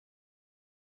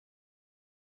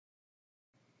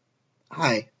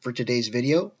Hi, for today's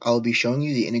video, I will be showing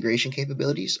you the integration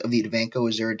capabilities of the Advantco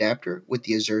Azure Adapter with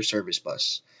the Azure Service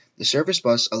Bus. The Service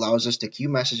Bus allows us to queue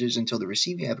messages until the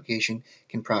receiving application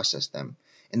can process them.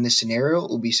 In this scenario,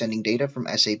 we'll be sending data from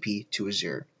SAP to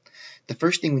Azure. The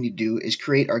first thing we need to do is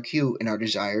create our queue in our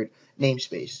desired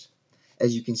namespace.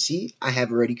 As you can see, I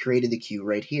have already created the queue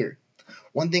right here.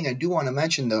 One thing I do want to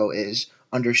mention though is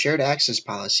under shared access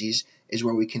policies is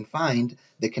where we can find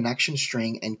the connection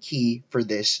string and key for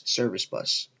this service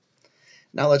bus.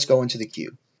 Now let's go into the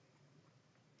queue.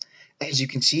 As you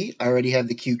can see, I already have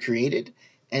the queue created,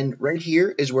 and right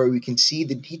here is where we can see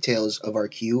the details of our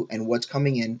queue and what's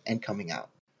coming in and coming out.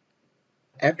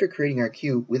 After creating our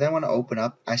queue, we then want to open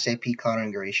up SAP Cloud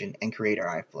Integration and create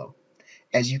our iFlow.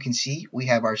 As you can see, we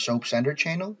have our SOAP sender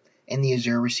channel and the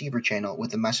Azure receiver channel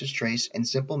with a message trace and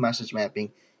simple message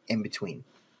mapping in between.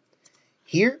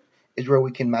 Here is where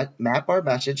we can map our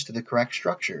message to the correct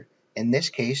structure. In this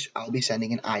case, I'll be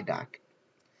sending an IDOC.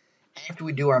 After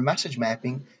we do our message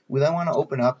mapping, we then want to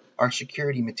open up our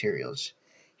security materials.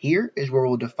 Here is where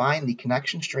we'll define the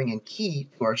connection string and key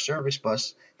to our service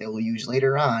bus that we'll use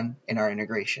later on in our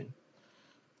integration.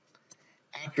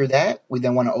 After that, we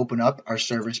then want to open up our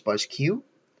service bus queue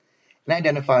and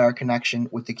identify our connection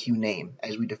with the queue name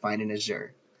as we defined in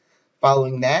Azure.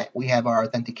 Following that, we have our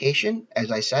authentication,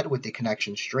 as I said, with the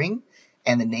connection string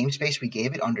and the namespace we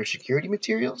gave it under security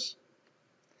materials.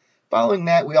 Following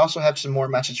that, we also have some more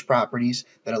message properties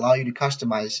that allow you to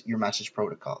customize your message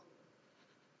protocol.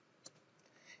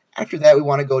 After that, we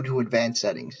want to go to advanced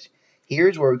settings.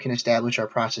 Here's where we can establish our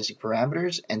processing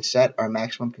parameters and set our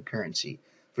maximum concurrency.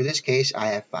 For this case, I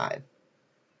have 5.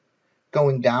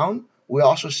 Going down, we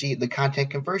also see the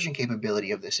content conversion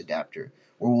capability of this adapter,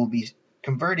 where we'll be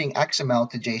converting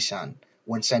XML to JSON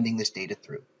when sending this data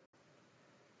through.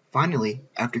 Finally,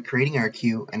 after creating our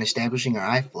queue and establishing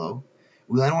our iFlow,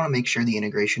 we then want to make sure the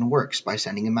integration works by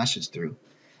sending a message through.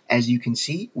 As you can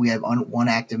see, we have one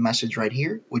active message right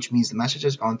here, which means the message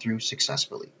has gone through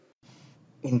successfully.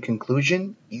 In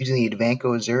conclusion, using the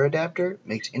Advantco Azure Adapter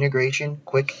makes integration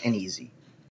quick and easy.